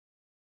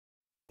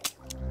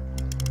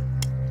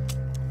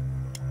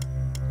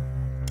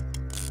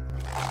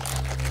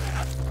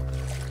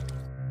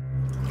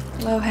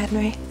Hello,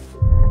 Henry.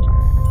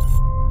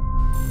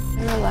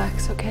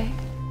 Relax, okay?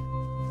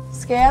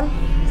 Scan.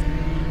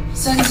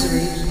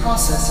 Sensory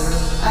processor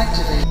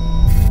activated.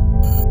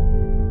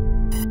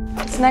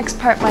 This next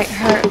part might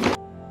hurt.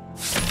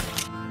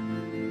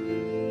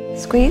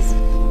 Squeeze.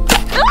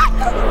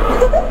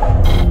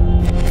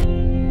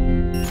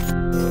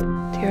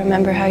 Do you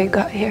remember how you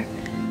got here?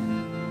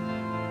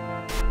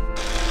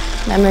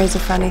 Memory's a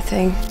funny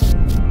thing.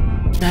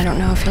 I don't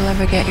know if you'll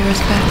ever get yours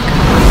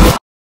back.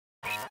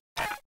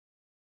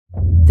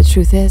 The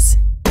truth is,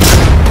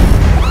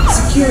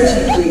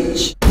 Security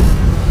breach.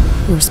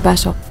 you were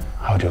special.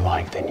 How would you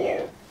like the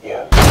new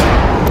you?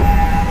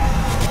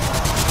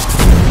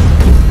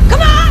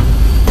 Come on!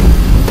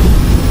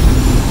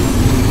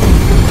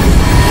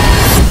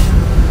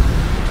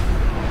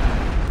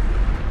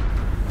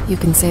 You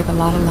can save a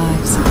lot of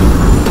lives.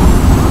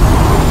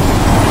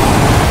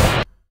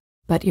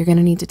 But you're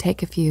gonna need to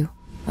take a few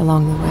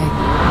along the way.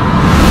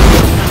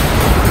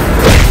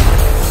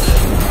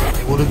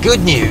 Well, the good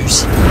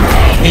news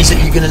is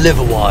that you're going to live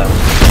a while.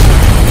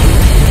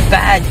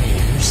 Bad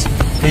news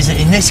is that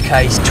in this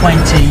case, 20,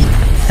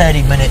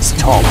 30 minutes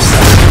tops.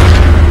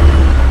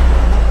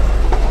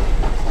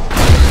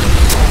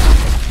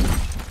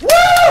 Woo!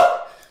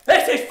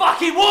 This is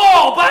fucking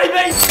war,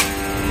 baby!